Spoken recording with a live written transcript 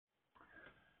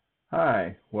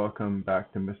Hi, welcome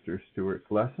back to Mr.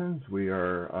 Stewart's Lessons.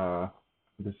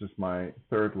 This is my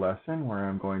third lesson where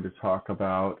I'm going to talk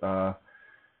about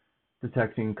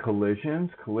detecting collisions.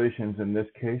 Collisions in this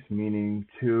case meaning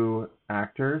two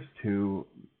actors, two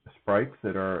sprites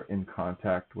that are in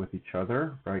contact with each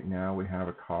other. Right now we have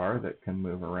a car that can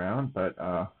move around, but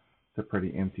it's a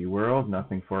pretty empty world,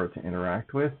 nothing for it to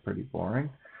interact with, pretty boring.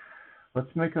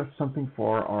 Let's make up something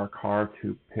for our car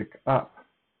to pick up.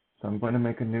 So I'm going to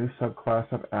make a new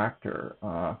subclass of actor.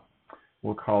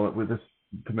 We'll call it, with this,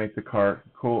 to make the car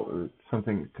cool,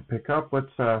 something to pick up.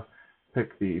 Let's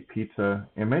pick the pizza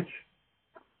image.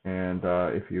 And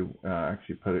if you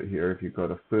actually put it here, if you go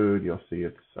to food, you'll see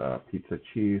it's pizza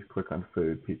cheese. Click on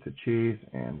food, pizza cheese,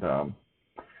 and I'm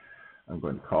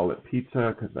going to call it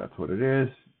pizza because that's what it is.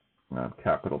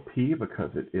 Capital P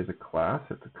because it is a class.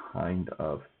 It's a kind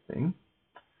of thing.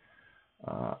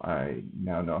 I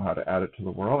now know how to add it to the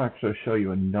world. Actually, I'll show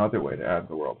you another way to add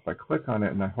the world. If I click on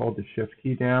it and I hold the Shift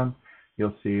key down,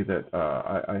 you'll see that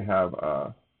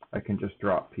I can just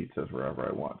drop pizzas wherever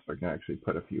I want. So I can actually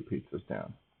put a few pizzas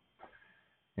down.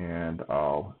 And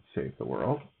I'll save the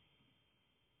world.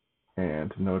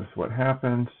 And notice what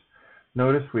happens.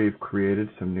 Notice we've created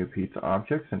some new pizza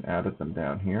objects and added them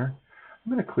down here.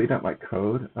 I'm going to clean up my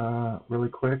code really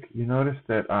quick. You notice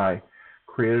that I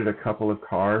created a couple of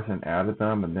cars and added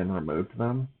them and then removed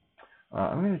them.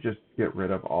 I'm going to just get rid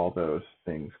of all those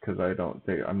things because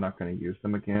I'm not going to use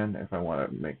them again. If I want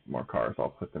to make more cars, I'll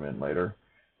put them in later.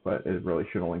 But it really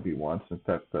should only be one since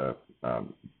that's the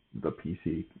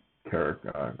PC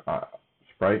character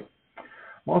sprite.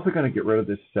 I'm also going to get rid of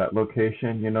this set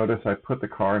location. You notice I put the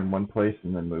car in one place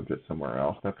and then moved it somewhere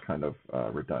else. That's kind of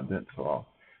redundant, so I'll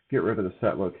get rid of the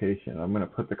set location. I'm going to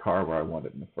put the car where I want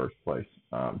it in the first place.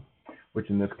 Which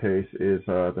in this case is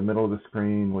the middle of the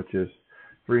screen, which is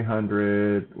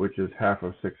 300, which is half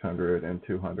of 600, and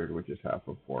 200, which is half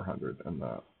of 400 in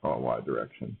the Y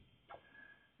direction.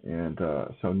 And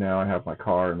so now I have my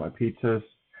car and my pizzas.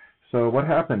 So what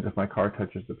happens if my car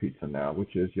touches the pizza now,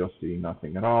 which is you'll see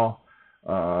nothing at all.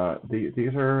 These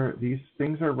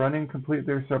things are running completely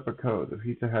their separate code. The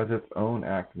pizza has its own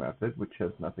act method, which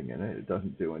has nothing in it. It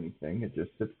doesn't do anything. It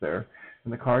just sits there,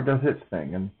 and the car does its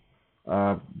thing. And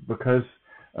because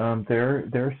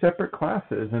they're separate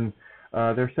classes and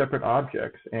they're separate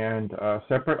objects, and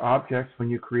separate objects, when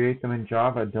you create them in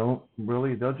Java, they'll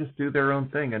just do their own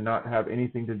thing and not have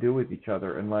anything to do with each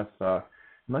other unless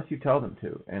you tell them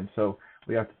to. And so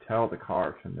we have to tell the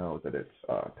car to know that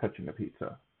it's touching a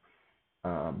pizza.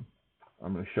 I'm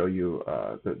going to show you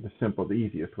the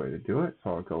easiest way to do it.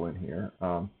 So I'll go in here.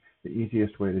 The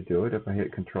easiest way to do it, if I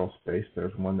hit Control Space,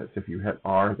 there's one that's, if you hit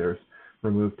R, there's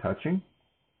removeTouching.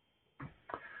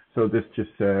 So this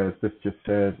just says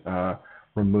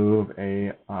remove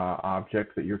a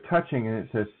object that you're touching, and it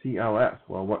says CLS.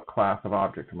 Well, what class of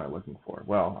object am I looking for?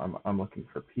 Well, I'm looking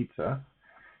for pizza,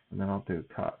 and then I'll do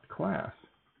class,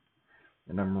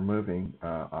 and I'm removing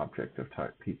object of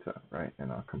type pizza, right?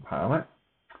 And I'll compile it,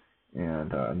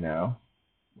 and now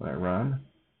when I run,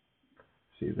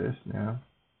 see this now,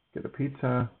 get a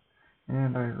pizza,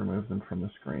 and I remove them from the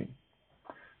screen.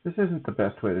 This isn't the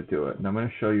best way to do it, and I'm going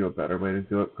to show you a better way to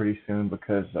do it pretty soon,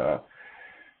 because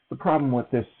the problem with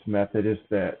this method is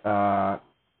that I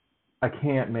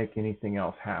can't make anything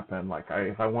else happen. Like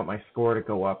if I want my score to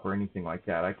go up or anything like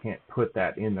that, I can't put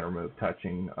that in the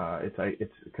removeTouching.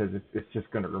 It's because it's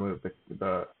just going to remove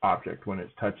the object when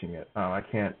it's touching it. I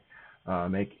can't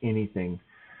make anything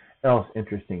else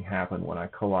interesting happen when I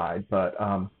collide, but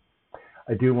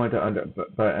I do want to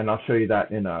and I'll show you that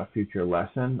in a future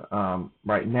lesson.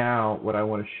 Right now, what I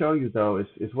want to show you though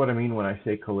is what I mean when I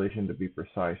say collision, to be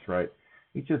precise, right?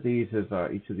 Each of these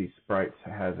sprites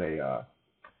has a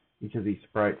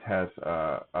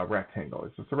rectangle.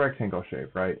 It's just a rectangle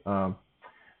shape, right?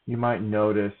 You might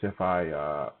notice if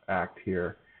I act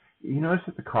here, you notice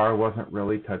that the car wasn't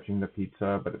really touching the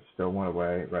pizza, but it still went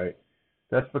away, right?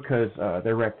 That's because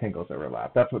their rectangles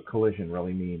overlap. That's what collision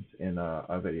really means in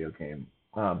a video game.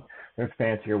 There's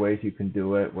fancier ways you can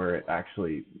do it where it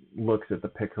actually looks at the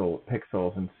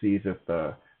pixels and sees if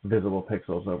the visible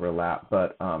pixels overlap.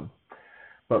 But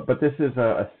this is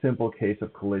a simple case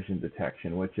of collision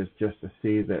detection, which is just to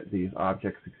see that these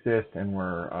objects exist and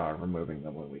we're removing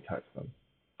them when we touch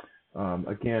them.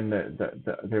 Again,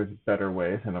 there's better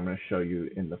ways, and I'm going to show you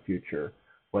in the future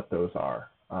what those are.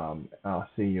 I'll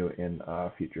see you in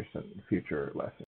future lessons.